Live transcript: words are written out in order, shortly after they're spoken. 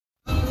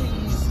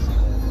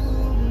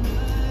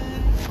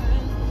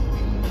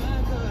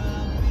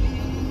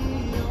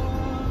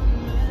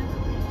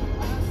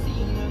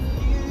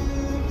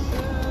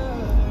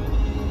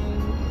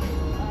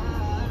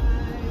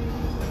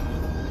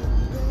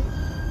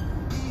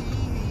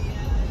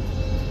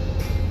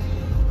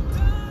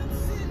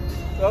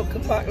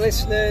Welcome back,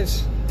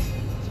 listeners.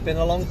 It's been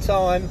a long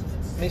time,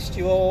 missed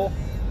you all.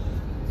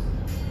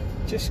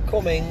 Just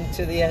coming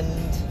to the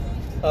end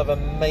of a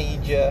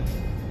major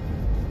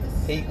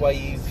heat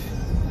wave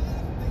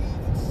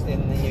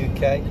in the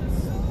UK.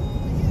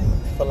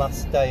 The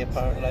last day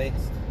apparently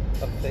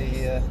of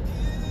the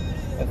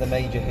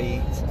major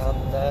heat,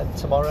 and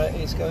tomorrow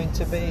is going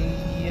to be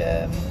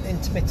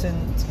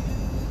intermittent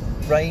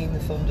rain,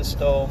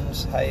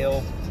 thunderstorms,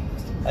 hail,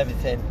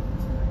 everything.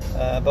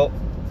 But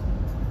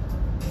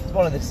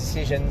one of the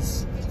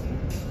decisions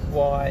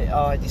why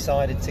I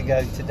decided to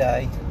go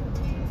today,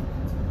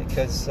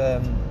 because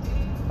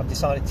I've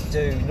decided to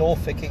do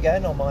Norfolk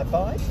again on my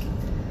bike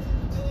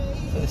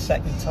for the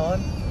second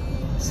time,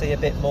 see a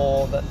bit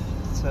more that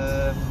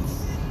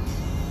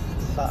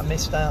I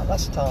missed out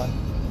last time.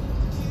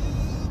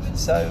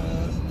 So,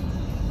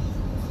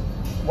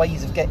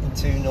 ways of getting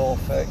to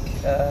Norfolk.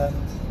 I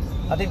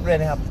didn't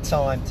really have the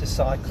time to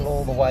cycle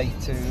all the way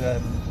to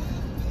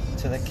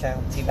the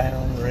county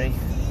boundary.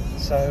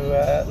 So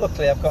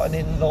luckily I've got an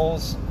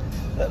in-laws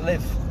that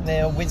live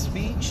near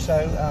Wisbech, so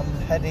I'm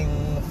heading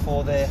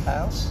for their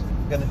house.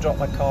 I'm going to drop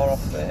my car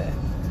off there.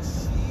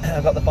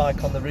 I've got the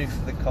bike on the roof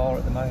of the car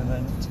at the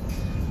moment,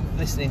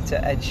 listening to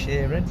Ed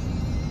Sheeran,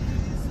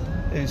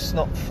 who's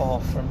not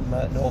far from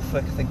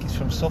Norfolk. I think he's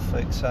from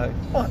Suffolk, so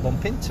might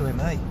bump into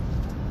him, eh?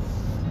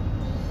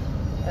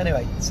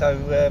 Anyway, so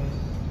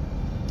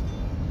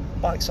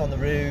bike's on the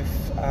roof,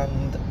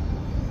 and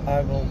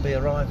I will be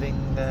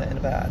arriving in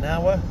about an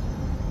hour,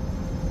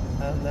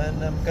 and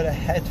then I'm going to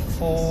head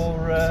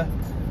for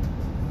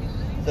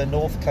the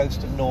north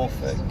coast of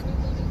Norfolk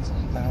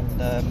and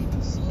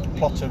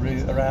plot a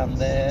route around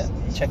there,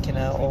 checking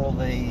out all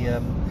the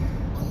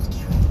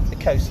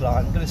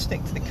coastline. I'm going to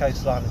stick to the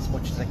coastline as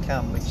much as I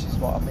can, which is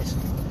what I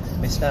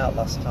missed out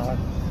last time.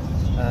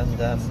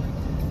 And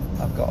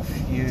I've got a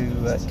few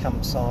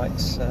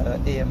campsites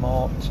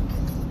earmarked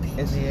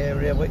in the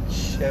area,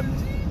 which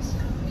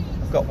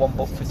I've got one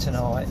booked for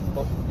tonight,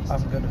 but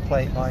I'm going to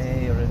play it by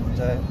ear and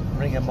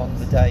ring them on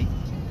the day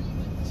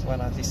when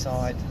I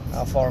decide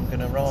how far I'm going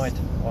to ride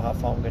or how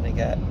far I'm going to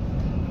get.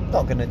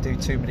 Not going to do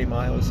too many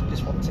miles,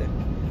 just want to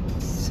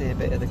see a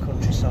bit of the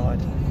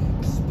countryside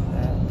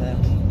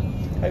and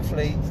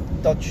hopefully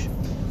dodge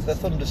the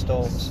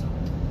thunderstorms.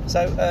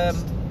 So I'll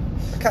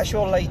catch you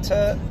all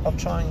later. I'll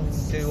try and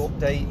do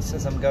updates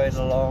as I'm going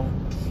along.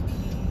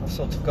 I've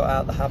sort of got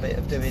out the habit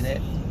of doing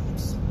it,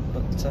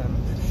 but it's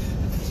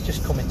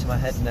just coming to my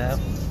head now.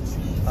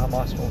 I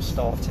might as well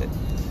start it.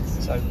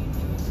 So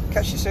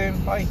catch you soon,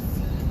 bye.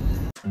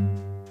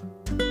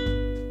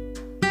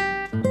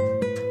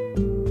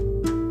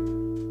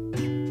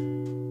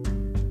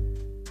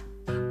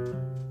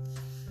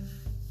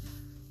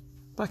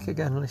 Back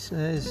again,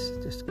 listeners.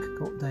 Just a quick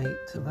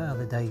update of how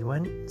the day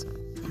went.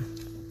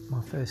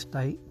 My first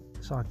day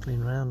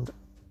cycling around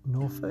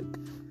Norfolk.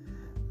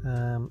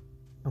 I'm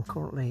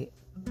currently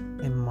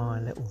in my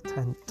little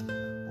tent,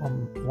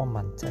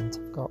 one-man tent.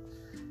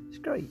 It's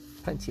great,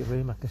 plenty of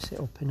room. I can sit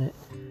up in it,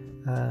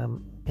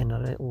 in a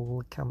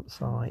little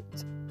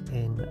campsite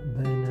in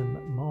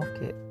Burnham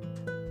Market,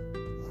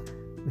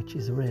 which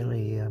is a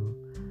really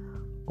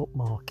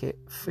upmarket,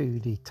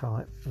 foodie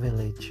type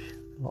village.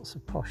 Lots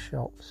of posh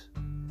shops,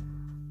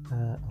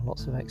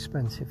 lots of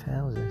expensive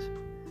houses.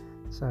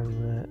 So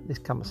this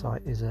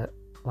campsite is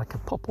like a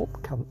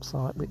pop-up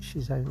campsite, which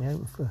is only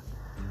open for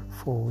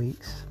 4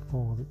 weeks,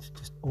 or it's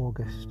just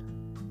August,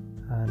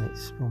 and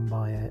it's run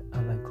by a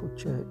local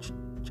church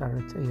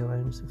charity who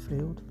owns the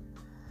field,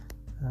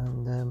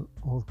 and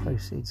all the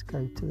proceeds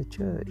go to the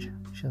church,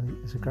 which I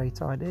think is a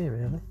great idea,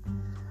 really.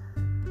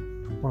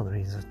 One of the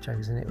reasons I've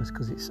chosen it was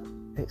because it's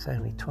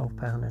only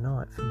 £12 a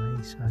night for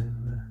me, so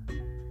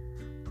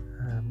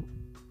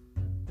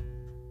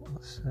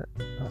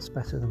that's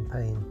better than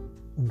paying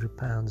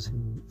 £100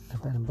 in a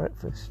bed and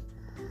breakfast.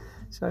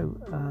 So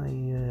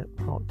I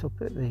parked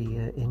up at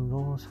the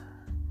in-laws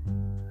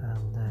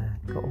and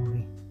got all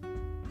my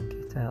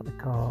kit out of the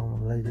car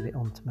and loaded it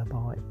onto my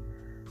bike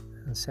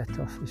and set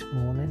off this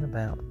morning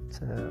about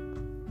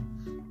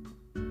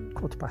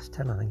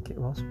 10:15, I think it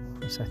was.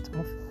 I set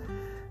off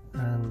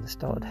and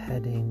started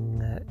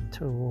heading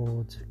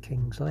towards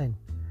King's Lynn.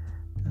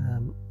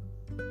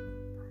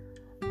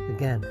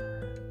 Again,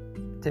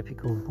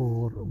 typical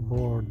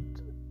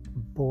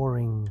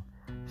boring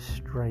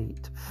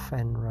straight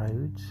fen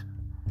roads,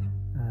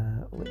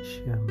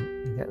 which you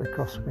get the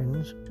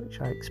crosswinds, which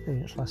I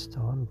experienced last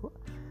time, but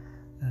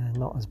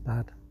not as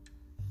bad.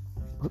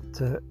 But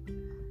the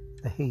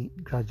heat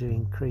gradually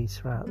increased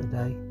throughout the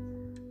day,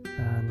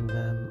 and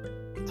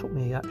it took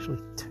me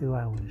actually 2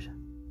 hours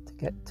to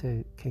get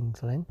to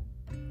King's Lynn,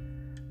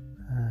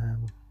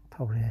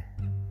 probably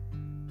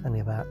only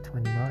about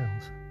 20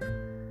 miles.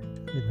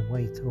 With the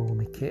weight of all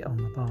my kit on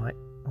the bike,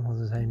 I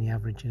was only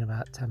averaging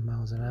about 10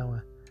 miles an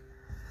hour.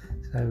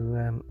 So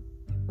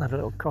I had a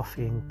little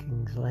coffee in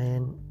King's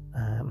Lynn,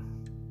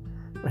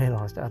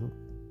 realised I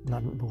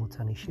hadn't bought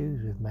any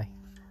shoes with me.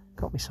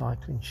 Got my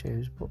cycling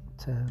shoes, but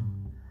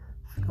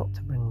forgot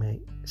to bring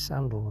me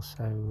sandals,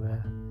 so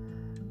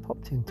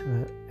popped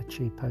into a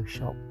cheapo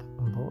shop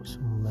and bought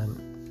some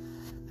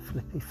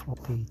flippy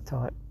floppy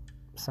type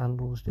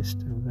sandals just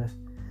to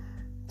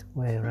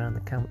wear around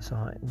the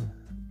campsite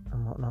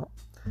and whatnot.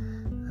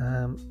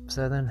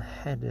 So then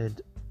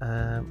headed.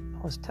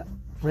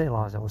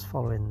 Realised I was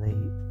following the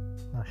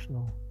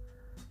National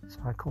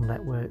Cycle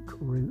Network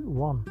Route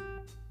 1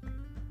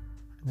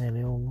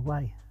 nearly all the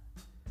way.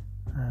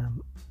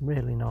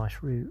 Really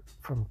nice route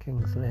from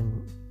King's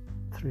Lynn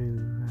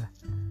through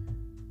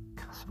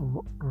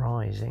Castle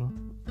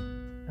Rising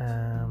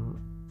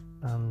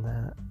and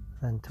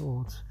then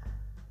towards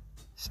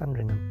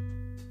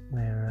Sandringham,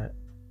 where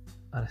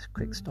I had a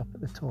quick stop at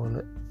the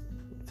toilet,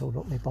 filled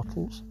up my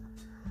bottles.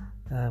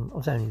 I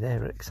was only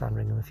there at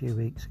Sandringham a few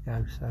weeks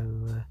ago, so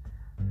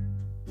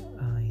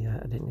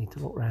I didn't need to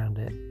look round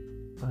it.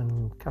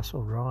 And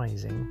Castle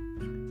Rising,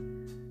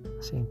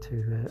 I seemed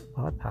to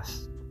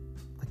bypass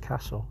the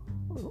castle.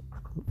 I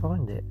couldn't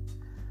find it.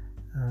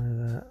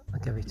 I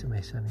gave it a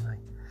miss anyway.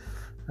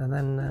 And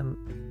then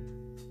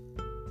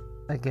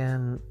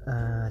again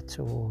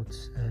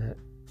towards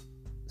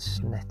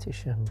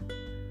Snettisham,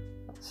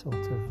 that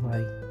sort of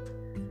way.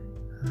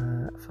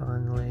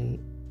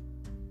 Finally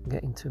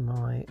getting to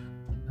my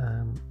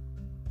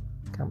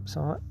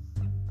campsite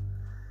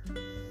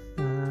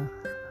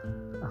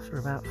after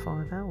about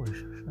 5 hours.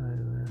 So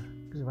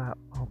it was about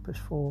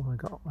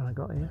 4:30 when I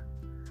got here.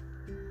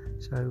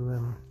 So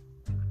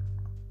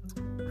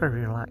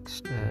very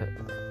relaxed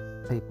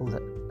people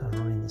that are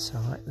running the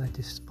site. They're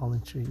just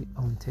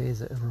volunteers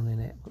that are running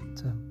it,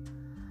 but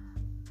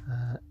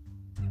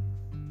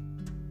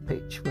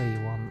pitch where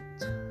you want.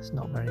 It's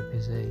not very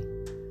busy.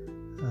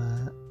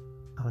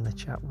 Having a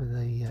chat with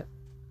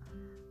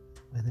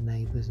the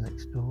neighbours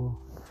next door.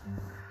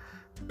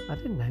 I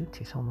did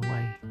notice on the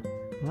way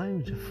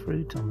loads of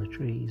fruit on the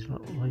trees,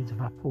 loads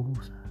of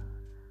apples,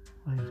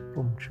 loads of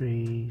plum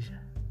trees,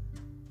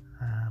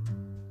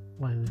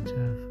 loads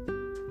of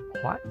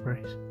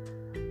blackberries.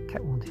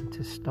 Kept wanting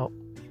to stop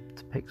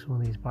to pick some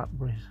of these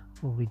blackberries,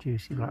 lovely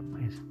juicy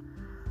blackberries,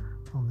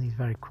 on these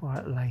very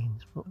quiet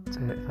lanes, but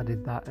if I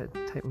did that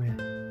it'd take me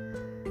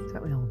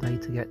all day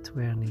to get to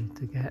where I need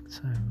to get,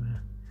 so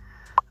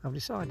I've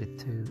decided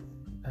to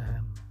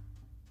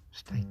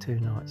stay 2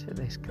 nights at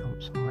this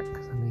campsite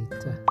because I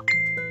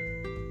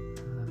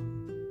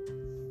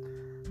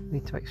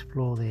need to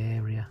explore the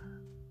area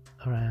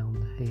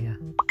around here.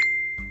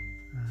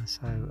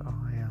 So I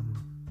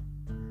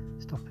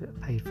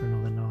paid for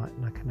another night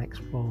and I can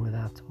explore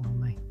without all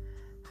my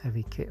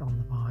heavy kit on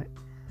the bike.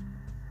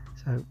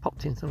 So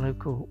popped into the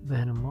local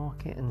Burnham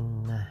market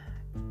and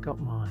got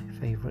my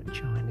favourite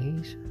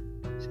Chinese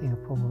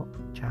Singapore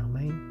chow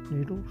mein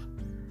noodles,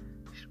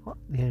 which is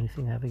the only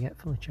thing I ever get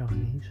from the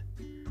Chinese.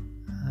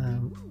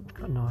 It's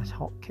got a nice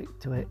hot kick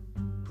to it,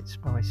 it's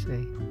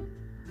spicy.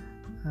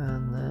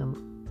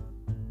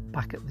 And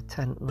back at the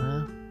tent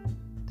now,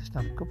 just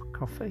have a cup of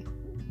coffee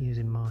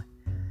using my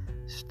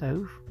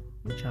stove,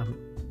 which I haven't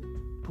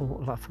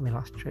bought for my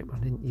last trip. I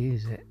didn't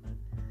use it,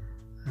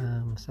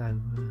 so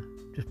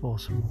just pour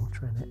some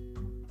water in it,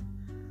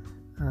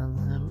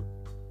 and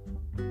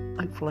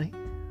hopefully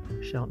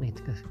I shan't need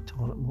to go to the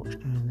toilet much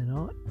during the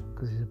night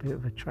because it's a bit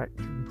of a trek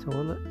to the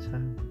toilet. So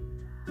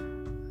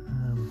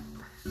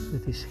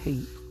with this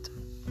heat,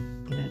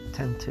 you don't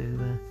tend to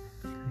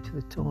go to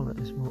the toilet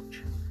as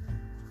much.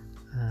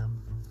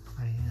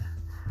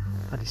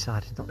 I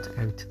decided not to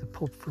go to the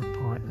pub for a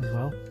pint as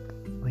well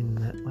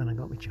when I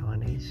got my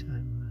Chinese, so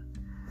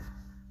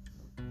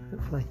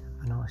hopefully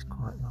a nice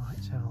quiet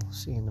night. So I'll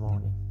see you in the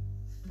morning.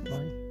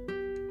 Bye.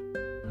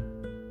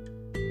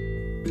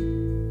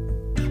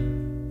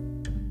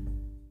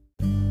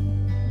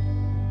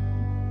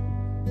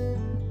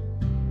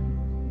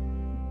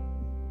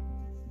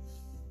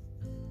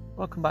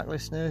 Welcome back,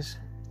 listeners.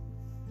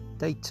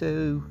 Day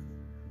 2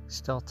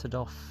 started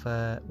off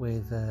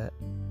with a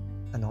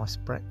nice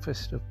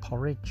breakfast of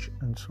porridge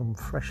and some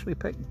freshly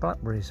picked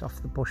blackberries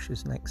off the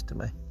bushes next to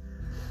me.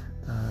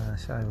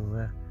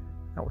 So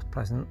that was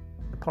pleasant.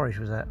 The porridge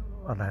was I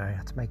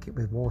had to make it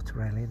with water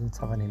really. I didn't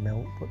have any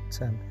milk,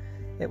 but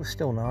it was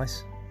still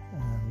nice,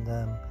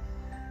 and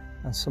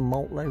some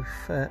malt loaf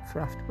for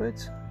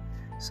afterwards.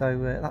 So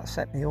that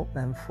set me up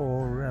then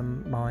for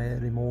my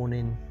early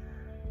morning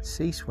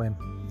sea swim.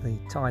 The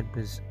tide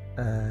was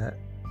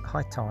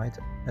high tide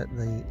at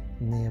the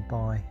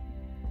nearby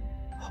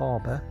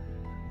harbour.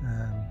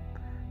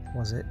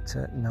 Was it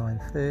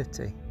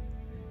 9:30?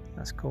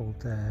 That's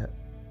called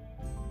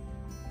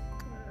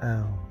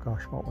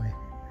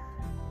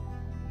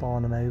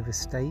Burnham over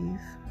Stave.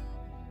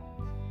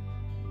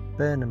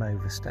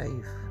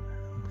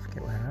 I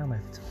forget where I am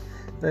at.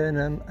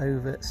 Burnham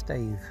over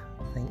Stave,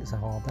 I think is the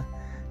harbour.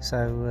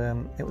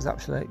 So it was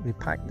absolutely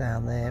packed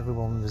down there.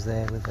 Everyone was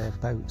there with their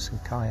boats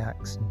and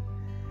kayaks and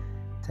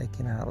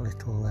taking out a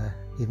little,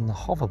 even the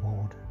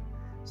hoverboard.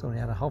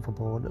 Somebody had a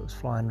hoverboard that was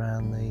flying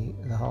around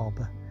the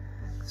harbour.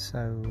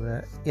 So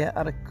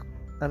had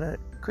a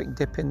quick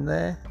dip in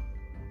there,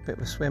 bit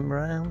of a swim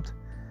around,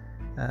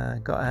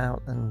 got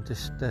out and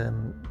just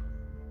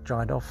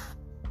dried off.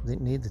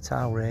 Didn't need the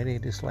towel really,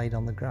 just laid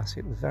on the grass.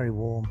 It was very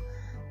warm,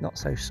 not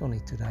so sunny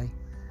today,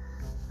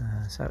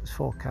 so it was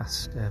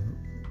forecast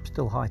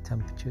still high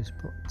temperatures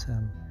but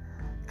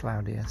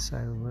cloudier, so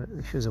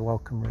which was a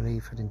welcome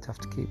relief. I didn't have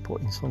to keep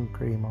putting sun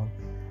cream on.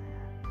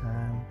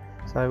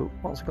 So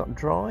once I got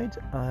dried,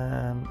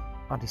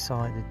 I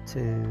decided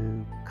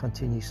to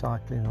continue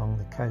cycling along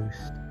the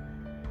coast.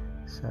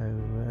 So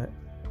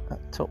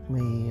that took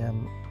me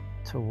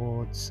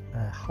towards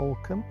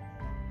Holcombe,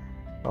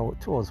 well,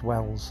 towards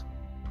Wells,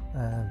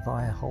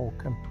 via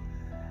Holcombe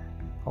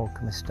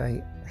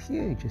Estate. A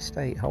huge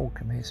estate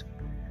Holcombe is.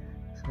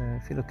 So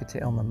if you look at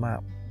it on the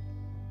map,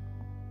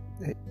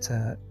 it's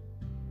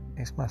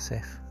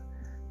massive,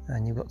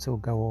 and you've got to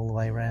go all the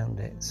way around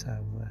it. So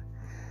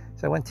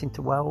I went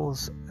into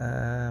Wells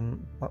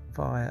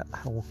via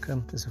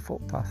Holcombe. There's a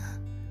footpath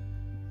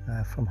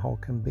from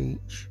Holcombe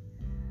Beach,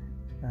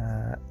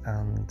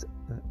 and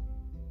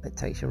it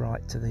takes you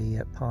right to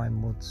the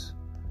Pine Woods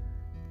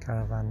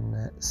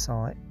caravan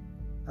site,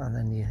 and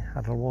then you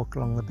had a walk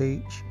along the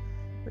beach,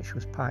 which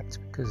was packed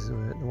because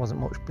there wasn't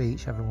much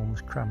beach. Everyone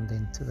was crammed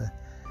into the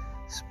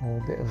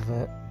small bit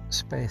of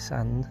spare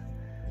sand,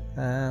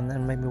 and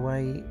then made my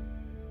way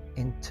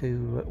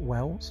into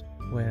Wells,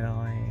 where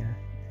I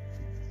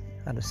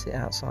had to sit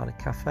outside a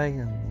cafe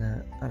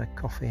and had a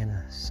coffee and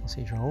a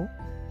sausage roll,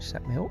 which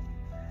set me up.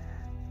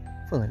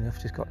 Funnily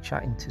enough, just got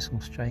chatting to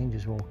some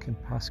strangers walking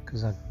past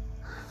because I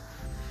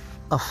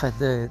fed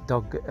the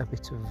dog a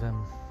bit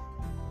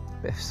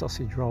of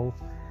sausage roll,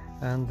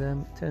 and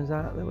turns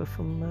out they were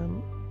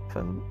from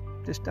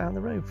just down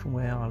the road from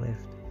where I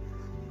lived,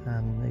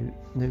 and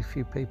knew a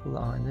few people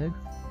that I knew.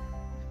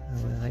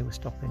 They were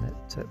stopping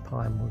at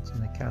Pine Woods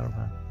in a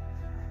caravan.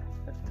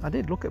 I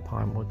did look at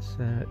Pine Woods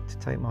to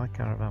take my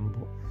caravan,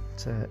 but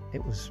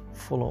it was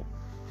full up,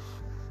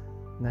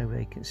 no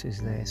vacancies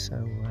there, so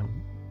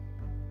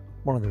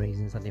one of the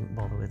reasons I didn't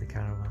bother with the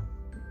caravan.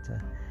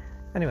 But,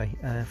 anyway,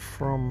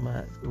 from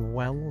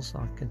Wells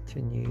I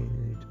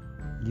continued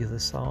the other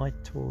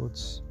side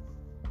towards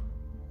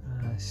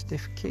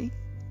Stiff Key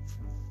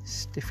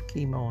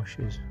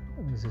Marshes.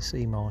 There's a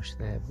sea marsh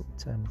there, but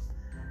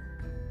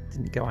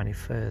didn't go any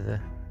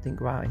further. Didn't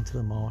go out into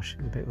the marsh.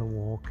 It was a bit of a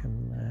walk,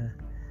 and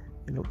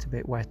it looked a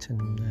bit wet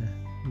and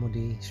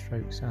muddy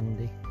stroke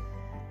sandy.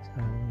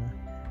 So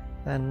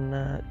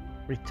then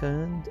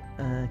returned,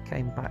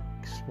 came back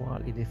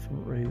slightly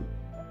different route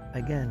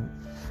again,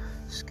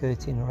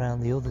 skirting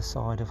around the other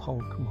side of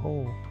Holcombe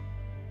Hall,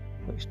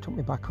 which took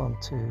me back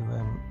onto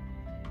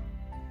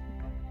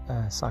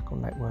Cycle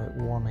Network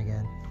 1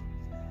 again.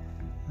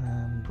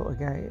 But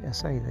again, I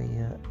say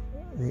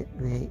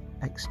the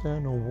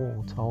external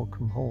wall to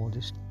Holcombe Hall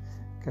just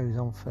goes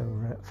on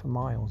for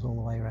miles all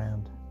the way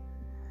around,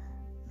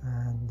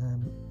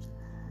 and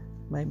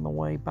made my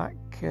way back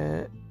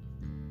to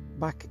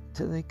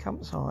the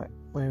campsite,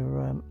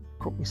 where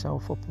cooked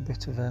myself up a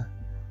bit of a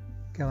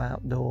go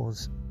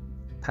outdoors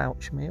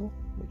pouch meal,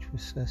 which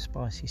was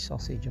spicy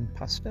sausage and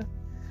pasta.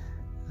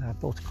 I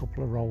bought a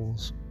couple of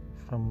rolls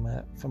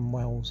from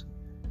Wells,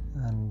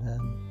 and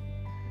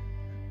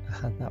I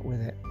had that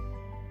with it.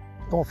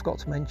 Oh, I forgot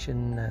to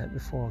mention,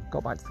 before I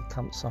got back to the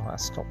campsite, I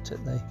stopped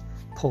at the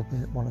pub,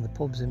 one of the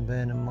pubs in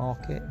Burnham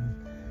Market,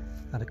 and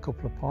had a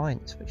couple of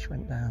pints, which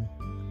went down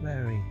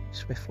very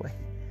swiftly.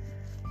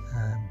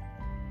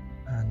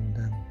 And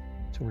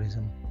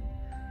tourism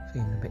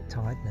feeling a bit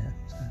tired now,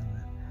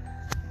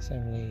 so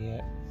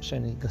it's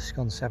only just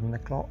gone 7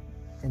 o'clock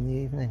in the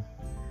evening.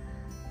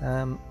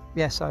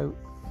 So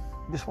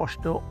just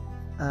washed up,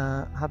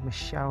 had my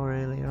shower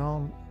earlier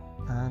on,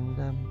 and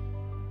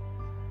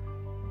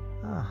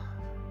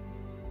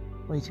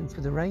waiting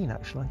for the rain.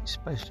 Actually, it's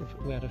supposed to.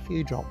 We had a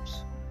few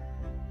drops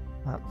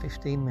about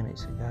 15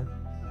 minutes ago,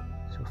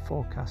 so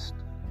forecast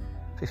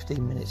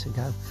 15 minutes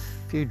ago,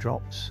 a few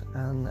drops,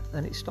 and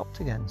then it stopped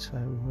again. So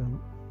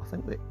I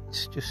think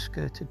it's just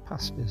skirted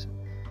past us.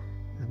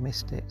 We've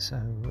missed it,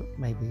 so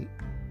maybe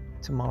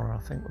tomorrow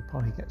I think we'll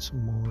probably get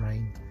some more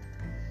rain.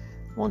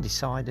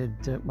 Undecided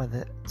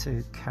whether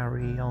to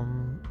carry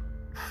on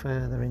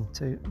further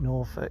into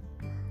Norfolk.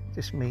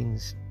 Just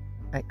means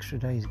extra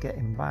days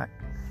getting back.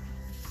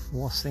 I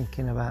was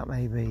thinking about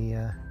maybe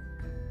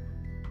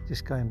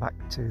just going back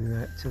to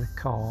the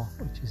car,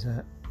 which is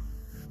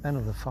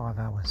another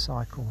 5-hour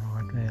cycle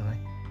ride really,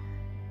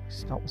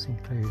 stops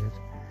included.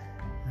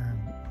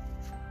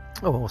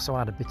 I also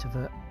had a bit of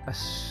a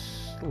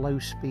slow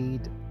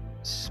speed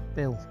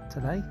spill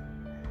today,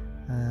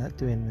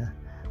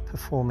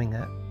 performing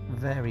a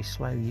very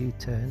slow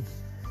U-turn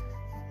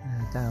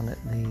down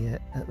at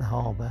the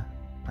harbour,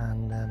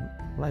 and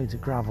loads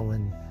of gravel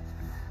and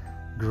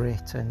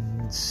grit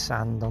and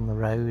sand on the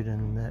road,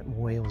 and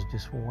wheels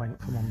just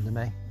went from under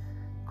me.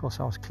 Of course,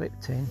 I was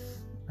clipped in,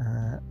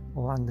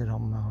 landed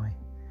on my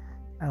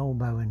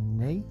elbow and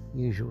knee,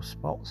 usual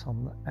spots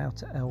on the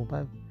outer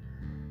elbow,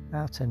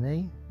 outer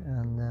knee,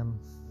 and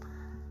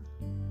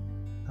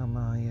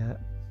my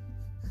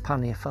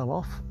pannier fell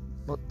off,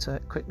 but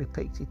quickly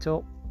picked it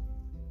up.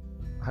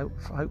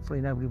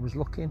 Hopefully nobody was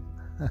looking,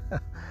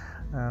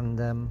 and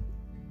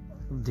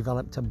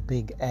developed a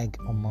big egg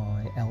on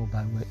my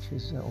elbow, which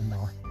is on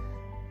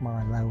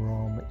my lower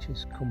arm, which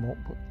has come up,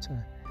 but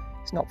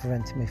it's not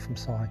preventing me from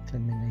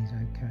cycling. My knee's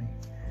okay.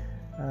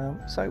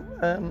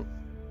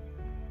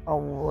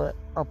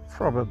 I'll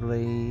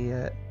probably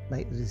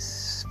make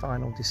this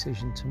final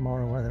decision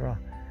tomorrow whether I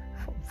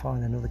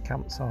find another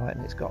campsite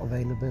and it's got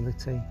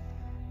availability.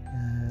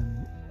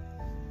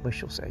 We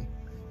shall see.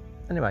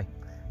 Anyway,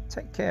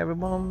 take care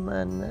everyone,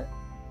 and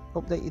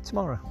update you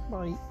tomorrow.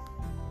 Bye.